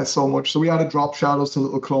so much. So we added drop shadows to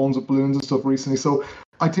little clones of balloons and stuff recently. So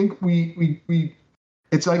I think we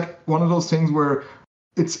it's like one of those things where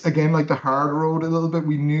it's again like the hard road a little bit.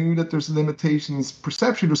 We knew that there's limitations.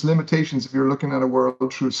 Perceptually, there's limitations if you're looking at a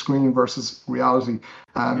world through a screen versus reality.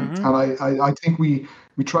 And I think we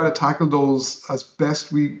try to tackle those as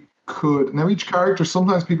best we could. Now, each character,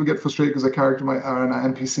 sometimes people get frustrated because a character or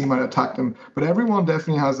an NPC might attack them, but everyone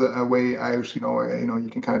definitely has a way out. You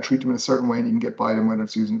can kind of treat them in a certain way, and you can get by them, whether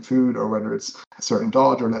it's using food or whether it's a certain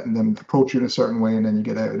dodge or letting them approach you in a certain way, and then you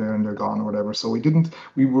get out of there and they're gone or whatever. So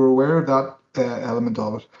we were aware of that element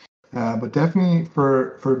of it, but definitely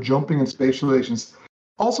for jumping and spatial relations.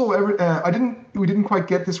 Also, we didn't quite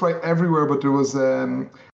get this right everywhere, but there was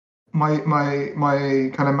my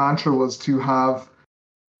kind of mantra was to have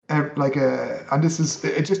and this is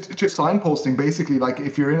it's just signposting basically. Like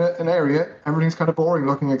if you're in an area, everything's kind of boring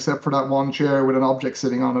looking except for that one chair with an object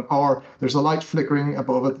sitting on it, or there's a light flickering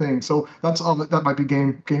above a thing. So that might be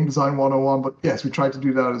game design 101. But yes, we tried to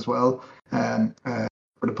do that as well.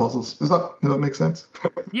 For the puzzles. Does that make sense?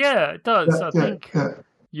 Yeah, it does. I think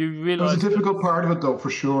you realise it's a difficult part of it, though, for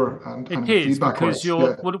sure. And it is because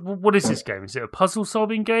what is this game? Is it a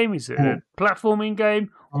puzzle-solving game? Is it a platforming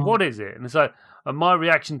game? What is it? And so, my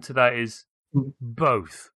reaction to that is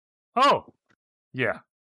both. Oh, yeah.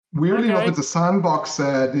 Weirdly enough, it's a sandbox.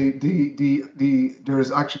 There's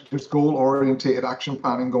goal orientated action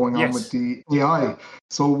planning going on with the AI.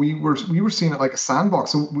 So we were seeing it like a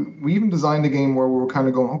sandbox. So we even designed a game where we were kind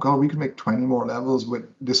of going, oh god, we could make 20 more levels with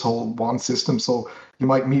this whole one system. So you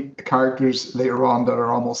might meet characters later on that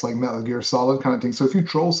are almost like Metal Gear Solid kind of thing. So if you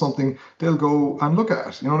throw something, they'll go and look at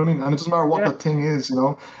it. You know what I mean? And it doesn't matter what that thing is.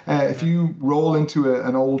 If you roll into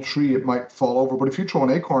an old tree, it might fall over. But if you throw an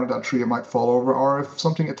acorn at that tree, it might fall over. Or if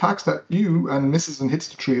something attacks that you and misses and hits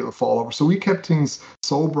the tree, it'll fall over. So we kept things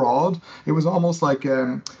so broad. It was almost like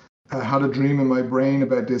I had a dream in my brain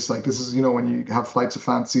about this. Like, this is, when you have Flights of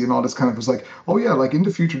Fancy and all this kind of, was like, oh yeah, like in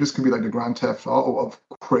the future, this could be like the Grand Theft Auto of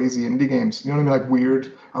crazy indie games. You know what I mean?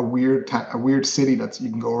 Like a weird city that you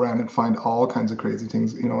can go around and find all kinds of crazy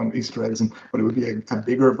things, and Easter eggs, but it would be a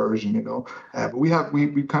bigger version, But we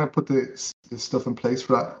kind of put this stuff in place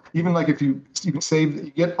for that. Even like if you can save,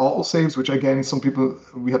 you get auto saves, which again, some people,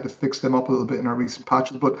 we had to fix them up a little bit in our recent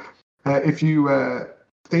patches. But if you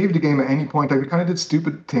save the game at any point, like we kind of did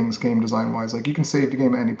stupid things game design wise. Like you can save the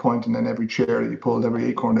game at any point, and then every chair that you pulled, every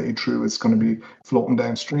acorn that you threw, it's going to be floating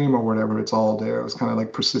downstream or whatever. It's all there. It was kind of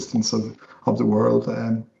like persistence of the world.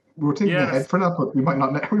 And we were thinking ahead for that, but we might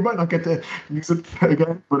not get to use it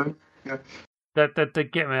again. But yeah. That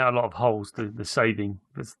get me out a lot of holes, the saving.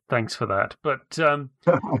 Thanks for that. But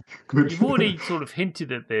you've already sort of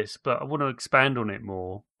hinted at this, but I want to expand on it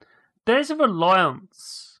more. There's a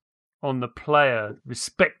reliance on the player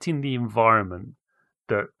respecting the environment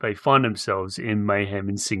that they find themselves in Mayhem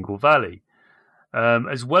in Single Valley,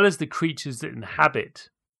 as well as the creatures that inhabit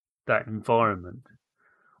that environment.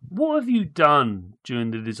 What have you done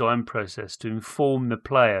during the design process to inform the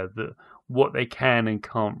player that what they can and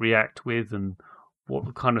can't react with, and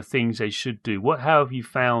what kind of things they should do? How have you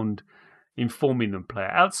found informing the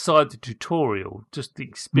player outside the tutorial, just the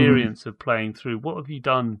experience of playing through? What have you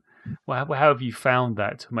done? How have you found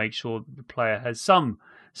that to make sure that the player has some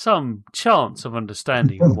chance of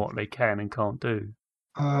understanding of what they can and can't do?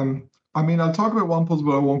 I mean, I'll talk about one puzzle,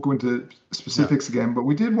 but I won't go into specifics again. But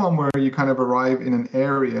we did one where you kind of arrive in an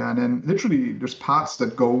area, and then literally there's paths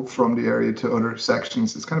that go from the area to other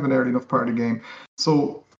sections. It's kind of an early enough part of the game.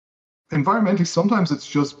 So environmentally, sometimes it's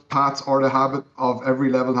just paths, or the habit of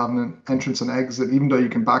every level having an entrance and exit, even though you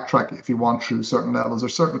can backtrack if you want through certain levels.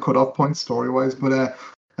 There's certain cut-off points story-wise. But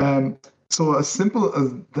so as simple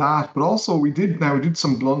as that, but also we did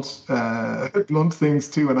some blunt things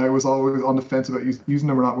too, and I was always on the fence about using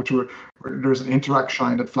them or not, where there's an interact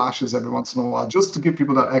shine that flashes every once in a while, just to give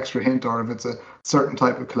people that extra hint, or if it's a certain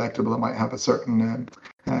type of collectible, it might have a certain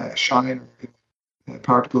shine,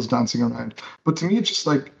 particles dancing around. But to me, it just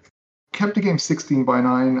like kept the game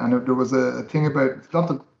 16:9, and there was a thing about,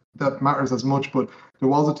 not that matters as much, but there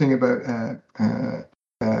was a thing about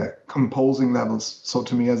composing levels. So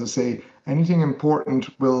to me, as I say, anything important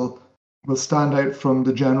will stand out from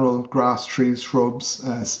the general grass, trees, shrubs,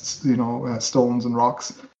 stones and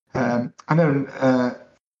rocks. And then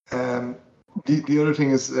the other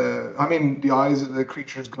thing is, I mean, the eyes of the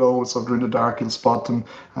creatures glow, so if they're in the dark, you'll spot them.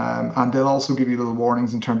 And they'll also give you little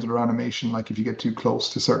warnings in terms of their animation. Like if you get too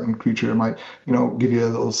close to a certain creature, it might, give you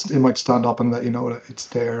it might stand up and let you know that it's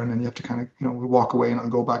there. And then you have to kind of, walk away and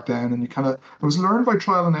it'll go back down. And it was learned by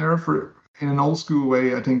trial and error in an old school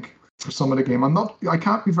way, I think, for some of the game. I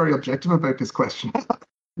can't be very objective about this question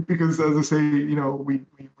because, as I say, we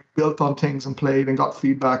built on things and played and got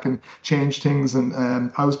feedback and changed things,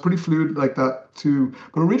 and I was pretty fluid like that too.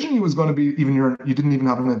 But originally it was going to be you didn't even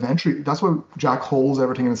have an inventory. That's why Jack holds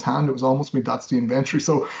everything in his hand. It was almost me, that's the inventory.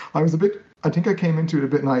 So I think I came into it a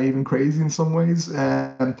bit naive and crazy in some ways,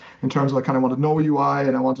 in terms of I kind of wanted no UI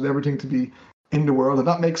and I wanted everything to be in the world, and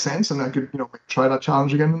that makes sense, and I could try that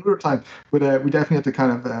challenge again another time. But we definitely had to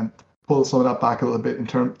kind of pull some of that back a little bit in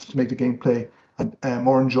terms to make the gameplay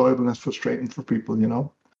more enjoyable and less frustrating for people. Yeah,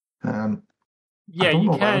 you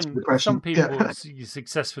can. Some people you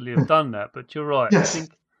successfully have done that, but you're right. Yes. I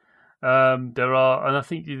think there are, and I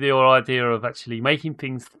think the idea of actually making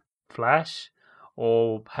things flash,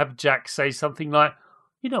 or have Jack say something like,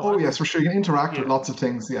 oh yes, for sure. You can interact with lots of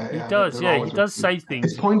things. Yeah, he does. Yeah, he does say things.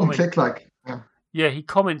 It's point and click, like. Yeah, he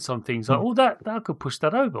comments on things like, "Oh, that could push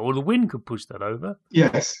that over," or "The wind could puch that over."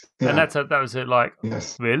 Yes, and that was it. Like,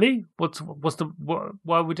 yes. Really?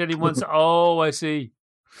 Why would anyone say? Oh, I see.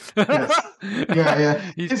 Yes. Yeah.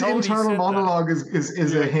 His internal monologue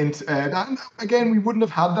is a hint. And again, we wouldn't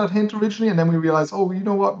have had that hint originally, and then we realized, oh, you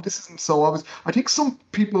know what? This isn't so obvious. I think some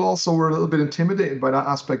people also were a little bit intimidated by that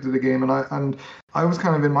aspect of the game, and I was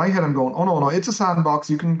kind of in my head, I'm going, oh no, it's a sandbox.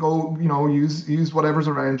 You can go, use whatever's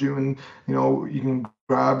around you, and you can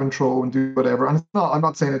grab and throw and do whatever. And I'm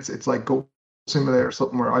not saying it's like Go Simulator or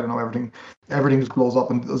something where, I don't know, everything just blows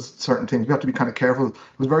up and does certain things. We have to be kind of careful. It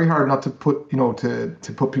was very hard not to put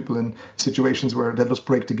to put people in situations where they'll just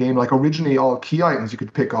break the game. Like originally, all key items you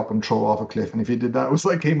could pick up and throw off a cliff, and if you did that, it was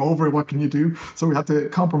like game over. What can you do? So we had to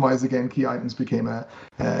compromise again. Key items became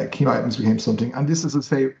something. And this is to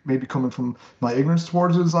say, maybe coming from my ignorance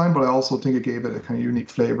towards the design, but I also think it gave it a kind of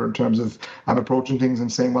unique flavor in terms of I'm approaching things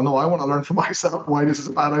and saying, well, no, I want to learn for myself why this is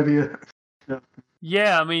a bad idea.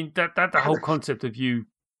 Yeah, I mean that the whole concept of you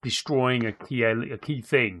destroying a key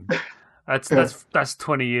thing. That's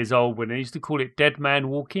 20 years old. When they used to call it dead man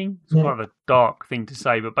walking. It's quite a dark thing to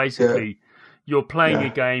say, but basically you're playing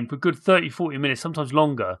a game for a good 30, 40 minutes, sometimes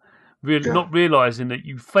longer, not realizing that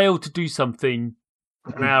you failed to do something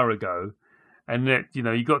an hour ago, and that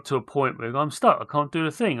you got to a point where I'm stuck. I can't do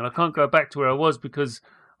the thing, and I can't go back to where I was because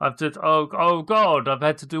I've just oh god, I've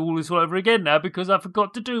had to do all this all over again now because I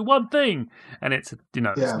forgot to do one thing, and it's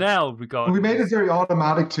it's now regarded. We made it very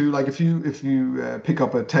automatic too. Like if you pick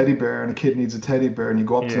up a teddy bear and a kid needs a teddy bear and you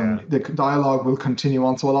go up to them, the dialogue will continue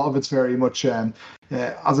on. So a lot of it's very much, as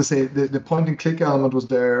I say, the point and click element was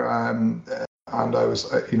there, and I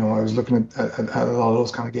was I was looking at a lot of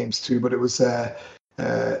those kind of games too. But it was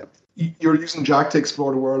you're using Jack to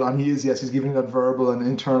explore the world, and he's giving that verbal and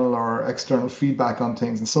internal or external feedback on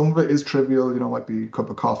things, and some of it is trivial, might be a cup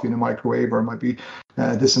of coffee in a microwave, or it might be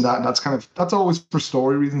this and that, and that's always for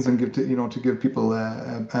story reasons and to give people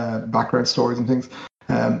background stories and things,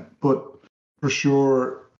 but for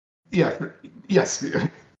sure yeah, yes,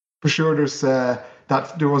 for sure.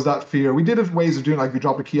 There was that fear. We did have ways of doing like we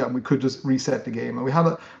dropped a key out and we could just reset the game. And we have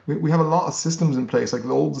a lot of systems in place, like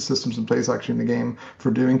loads of systems in place actually in the game for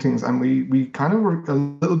doing things. And we kind of were a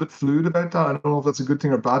little bit fluid about that. I don't know if that's a good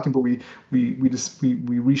thing or bad thing, but we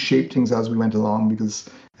reshaped things as we went along because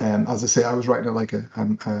as I say, I was writing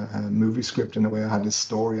a movie script in a way. I had this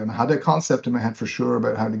story and I had a concept in my head for sure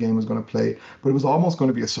about how the game was going to play, but it was almost going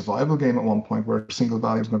to be a survival game at one point where Single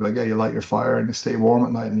Valley was going to be like, yeah, you light your fire and you stay warm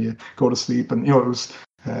at night and you go to sleep. And, it was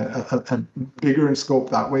a bigger in scope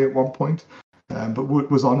that way at one point, but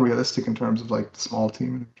was unrealistic in terms of like the small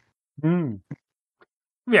team. Mm.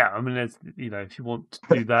 Yeah, I mean, if you want to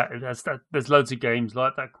do that, there's loads of games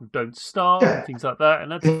like that called Don't Starve and things like that,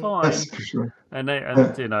 and that's fine. Yes, for sure.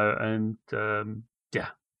 Yeah.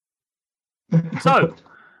 So,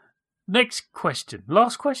 next question,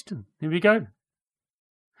 last question. Here we go.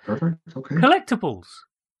 Perfect. Okay. Collectibles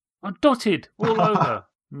are dotted all over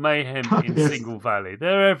Mayhem in Single Valley.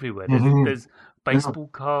 They're everywhere. There's baseball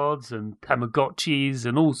cards and Tamagotchis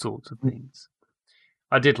and all sorts of things.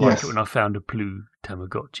 I did like it when I found a blue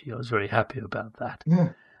Tamagotchi. I was very happy about that. Yeah,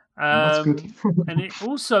 that's good. And it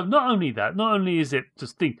also, not only is it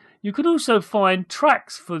just thing, you could also find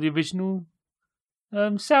tracks for the original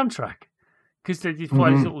soundtrack. Because you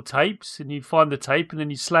find these little tapes, and you find the tape, and then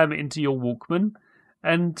you slam it into your Walkman.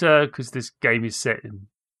 And because this game is set in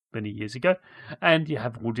many years ago, and you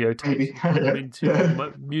have audio tapes into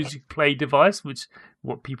a music play device, which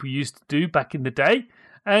what people used to do back in the day.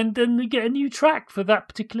 And then you get a new track for that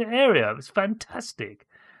particular area. It was fantastic.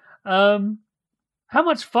 How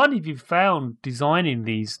much fun have you found designing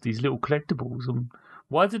these little collectibles, and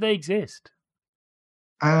why do they exist?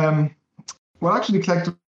 Well, actually,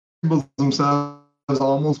 collectibles themselves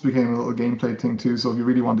almost became a little gameplay thing too. So if you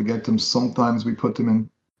really want to get them, sometimes we put them in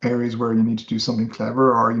areas where you need to do something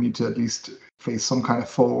clever, or you need to at least face some kind of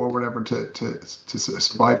foe or whatever to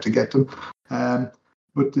survive to get them.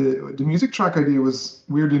 But the music track idea was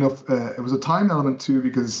weirdly enough, it was a time element too,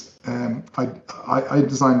 because I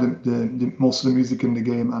designed the most of the music in the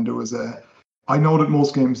game, and there was I know that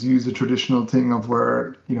most games use the traditional thing of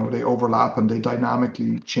where they overlap and they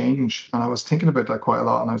dynamically change, and I was thinking about that quite a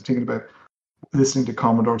lot, and I was thinking about listening to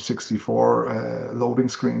Commodore 64 loading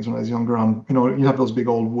screens when I was younger on, you have those big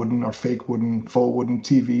old wooden or fake wooden, faux wooden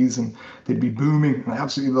TVs, and they'd be booming, and I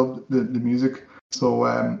absolutely loved the music.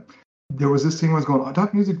 So there was this thing where I was going,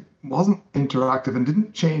 that music wasn't interactive and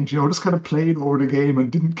didn't change, just kind of played over the game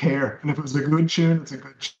and didn't care. And if it was a good tune, it's a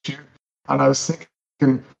good tune. And I was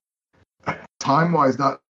thinking, time-wise,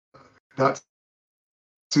 that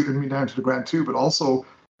suited me down to the ground too, but also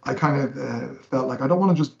I kind of felt like I don't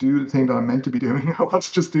want to just do the thing that I'm meant to be doing. I want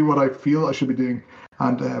to just do what I feel I should be doing.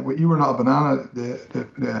 And with You Were Not a Banana,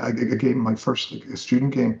 a game, my first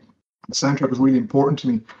student game, the soundtrack was really important to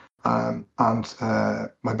me. And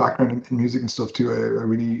my background in music and stuff too, I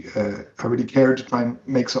really cared to try and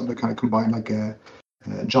make something that kind of combined like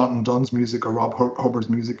Jonathan Dunn's music or Rob Hubbard's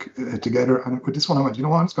music together. And with this one, I went,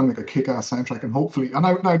 I'm just going to make a kick-ass soundtrack, and hopefully, and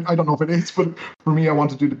I don't know if it is, but for me, I want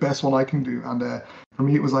to do the best one I can do. And for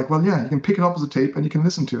me, it was like, well, yeah, you can pick it up as a tape and you can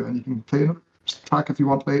listen to it, and you can play another track if you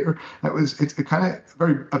want later. It's a kind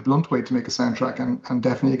of a blunt way to make a soundtrack, and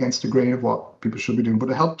definitely against the grain of what people should be doing. But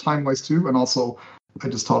it helped time-wise too, and also I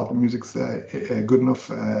just thought if the music's good enough,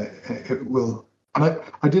 it will. And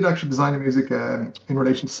I did actually design the music in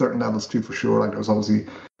relation to certain levels too, for sure. Like there was obviously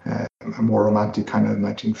a more romantic kind of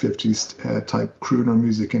 1950s type crooner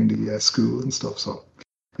music in the school and stuff. So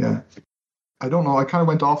yeah, I don't know. I kind of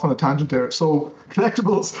went off on a tangent there. So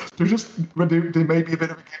collectibles, they may be a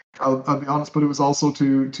bit of a gimmick, I'll be honest, but it was also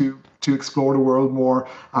to explore the world more,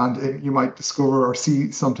 and you might discover or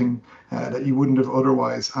see something that you wouldn't have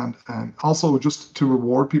otherwise, and also just to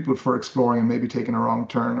reward people for exploring and maybe taking a wrong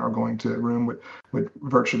turn or going to a room with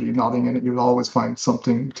virtually nothing in it. You'll always find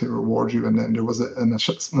something to reward you. And then there was a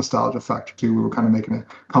nostalgia factor too. We were kind of making a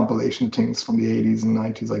compilation of things from the 80s and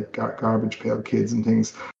 90s, like Garbage Pail Kids and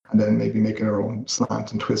things, and then maybe making our own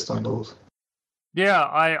slant and twist on those. Yeah,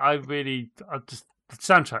 I the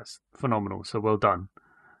soundtrack's phenomenal, so well done.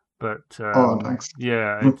 But thanks.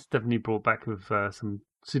 Yeah, it's definitely brought back with some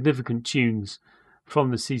significant tunes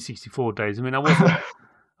from the C64 days. I mean, I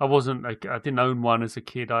wasn't like, I didn't own one as a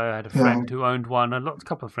kid. I had a friend who owned one, a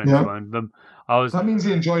couple of friends who owned them. That means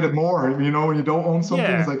you enjoyed it more. When you don't own something,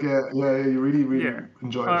 it's like you really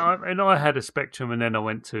enjoy it. I had a Spectrum, and then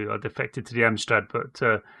I defected to the Amstrad,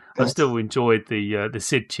 but I still enjoyed the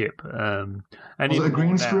SID chip. And was it a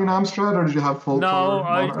green screen Amstrad, or did you have full color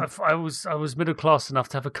monitor? I was middle class enough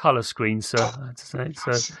to have a color screen, sir. I have to say.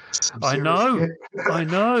 So I know.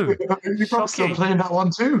 You're probably still playing that one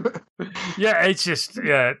too. Yeah, it's just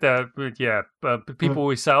people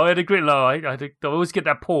always say, "Oh, I had a green." No, I always get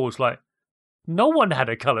that pause, like no one had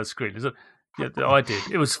a color screen. Yeah, I did.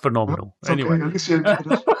 It was phenomenal. Anyway, at least you did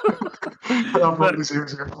it.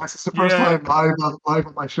 It's the first time live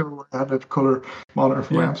on my show I had a color monitor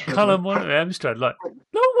from Amstrad. Color monitor Amstrad. Like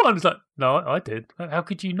no one's like, no, I did. How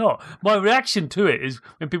could you not? My reaction to it is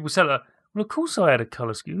when people say, like, "Well, of course I had a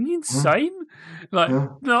color screen." Are you insane?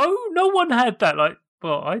 No one had that. Like,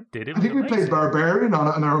 well, I did. I think we played Barbarian on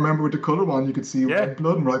it, and I remember with the color one, you could see red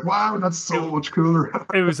blood, and we're like, "Wow, that's so much cooler."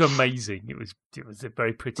 It was amazing. It was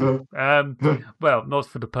very pretty. Well, not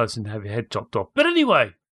for the person to have your head chopped off, but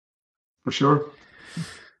anyway, for sure.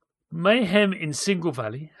 Mayhem in Single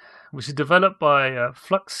Valley, which is developed by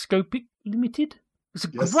Fluxscopic Limited. It's a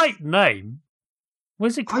great name.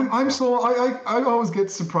 Where's it? I always get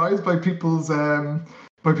surprised by people's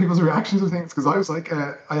reactions to things, because I was like,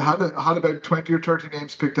 I had about 20 or 30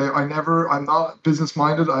 names picked out. I'm not business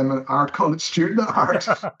minded. I'm an art college student at heart.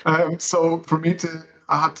 So for me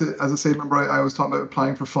I had to, as I say, remember I was talking about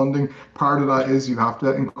applying for funding. Part of that is you have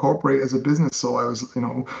to incorporate as a business. So I was,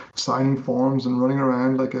 signing forms and running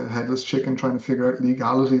around like a headless chicken trying to figure out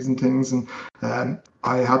legalities and things. And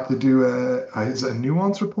I had to do a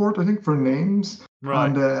nuance report, I think, for names. Right.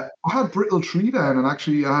 And I had Brittle Tree down, and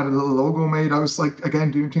actually I had a little logo made. I was like,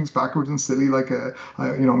 again, doing things backwards and silly, like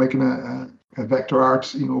making a vector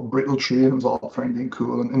art, Brittle Tree, and it was all friendly and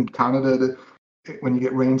cool. And in Canada, when you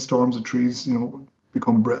get rainstorms, the trees,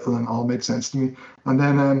 become brittle, and all made sense to me. And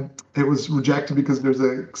then it was rejected because there's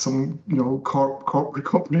some corporate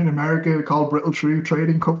company in America called Brittle Tree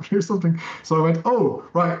Trading Company or something. So I went, oh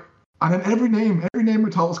right. And then every name I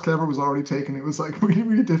thought was clever was already taken. It was like really,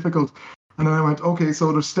 really difficult. And then I went, okay,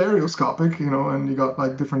 so there's stereoscopic, and you got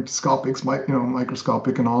like different scopics,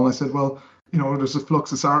 microscopic and all. And I said, well, there's a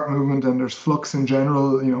Fluxus art movement, and there's flux in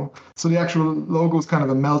general, So the actual logo is kind of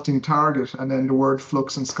a melting target, and then the word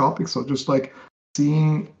flux and scopic. So just like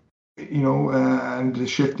seeing, and the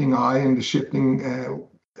shifting eye and the shifting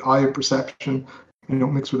eye perception,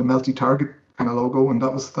 mixed with a melty target kind of logo, and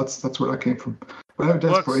that's where that came from. Without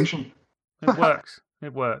desperation. It works.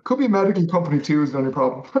 It works. Could be a medical company too, is the only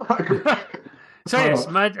problem. So yes,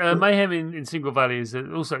 Mayhem in Single Valley is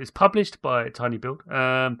also it's published by Tiny Build,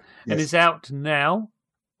 and is out now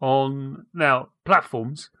on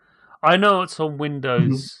platforms. I know it's on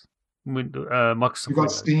Windows, Microsoft. You got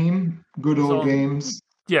Windows. Steam, good old games.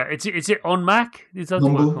 Yeah, is it on Mac? It does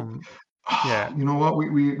work on. Yeah. You know what?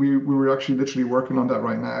 We were actually literally working on that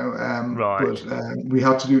right now. Right. But we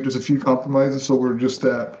had to do. There's a few compromises, so we're just.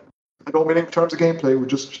 I don't mean in terms of gameplay. We're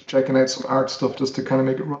just checking out some art stuff just to kind of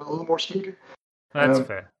make it run a little more smoothly. That's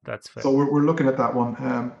fair. That's fair. So we're looking at that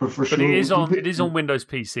one. But for sure, it is on Windows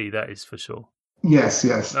PC. That is for sure. Yes,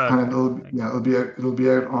 and it'll be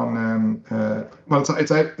out on. Well,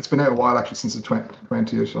 it's out. It's been out a while actually, since the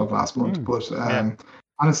 20th of last month. But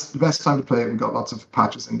and it's the best time to play it. We've got lots of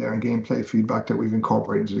patches in there and gameplay feedback that we've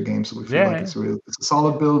incorporated into the game, so we feel like it's a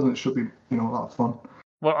solid build, and it should be a lot of fun.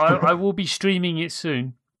 Well, I will be streaming it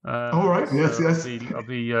soon. All right. Yes. I'll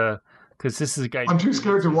be because this is a game. I'm too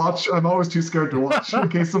scared to watch. I'm always too scared to watch in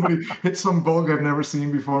case somebody hits some bug I've never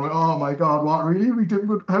seen before. I'm like, oh my god, what really? We did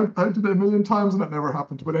how did it a million times and it never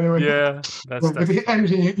happened. But anyway, if you hit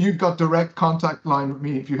anything, you've got direct contact line with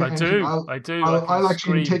me. If you hit anything, I do. I'll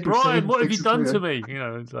actually take your Brian, what have you done to me?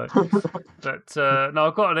 It's like that. No,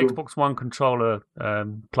 I've got an Xbox One controller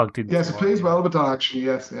plugged in. Yes, it plays well with that actually.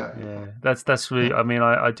 Yes, yeah. That's really. I mean,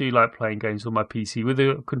 I do like playing games on my PC with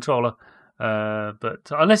a controller. But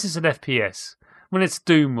unless it's an FPS, when it's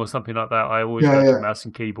Doom or something like that, I always go to mouse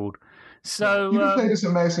and keyboard. So you can play this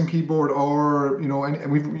on mouse and keyboard, or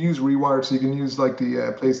and we've used Rewired, so you can use like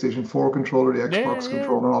the PlayStation 4 controller, the Xbox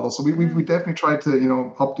controller, and all that. So we definitely tried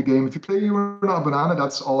to up the game. If you play You Are Not a Banana,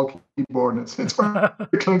 that's all keyboard, and it's very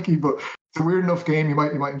clunky, but it's a weird enough game. You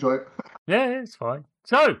might enjoy it. Yeah, it's fine.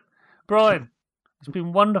 So, Brian, it's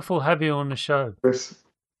been wonderful having you on the show. Yes.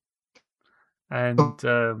 And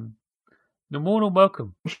you're more than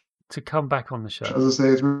welcome to come back on the show. As I say,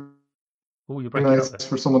 it's really nice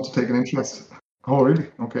for someone to take an interest. Oh, really?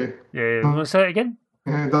 Okay. Yeah. You want to say it again?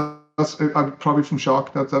 Yeah, I'm probably from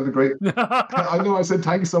shock. That'd be great. I know I said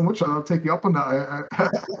thank you so much. I'll take you up on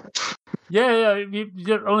that. Yeah.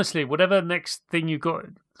 Honestly, whatever next thing you've got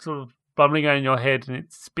sort of bubbling out in your head and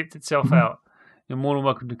it spits itself out, you're more than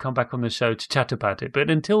welcome to come back on the show to chat about it. But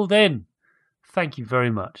until then, thank you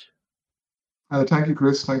very much. Thank you,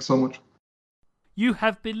 Chris. Thanks so much. You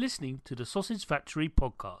have been listening to the Sausage Factory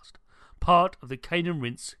podcast, part of the Cane and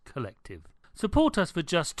Rinse Collective. Support us for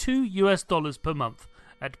just $2 per month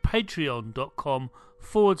at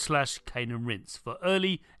patreon.com/Cane and Rinse for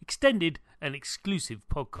early, extended and exclusive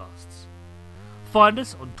podcasts. Find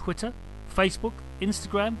us on Twitter, Facebook,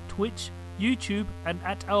 Instagram, Twitch, YouTube and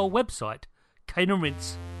at our website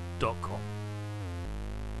caneandrinse.com.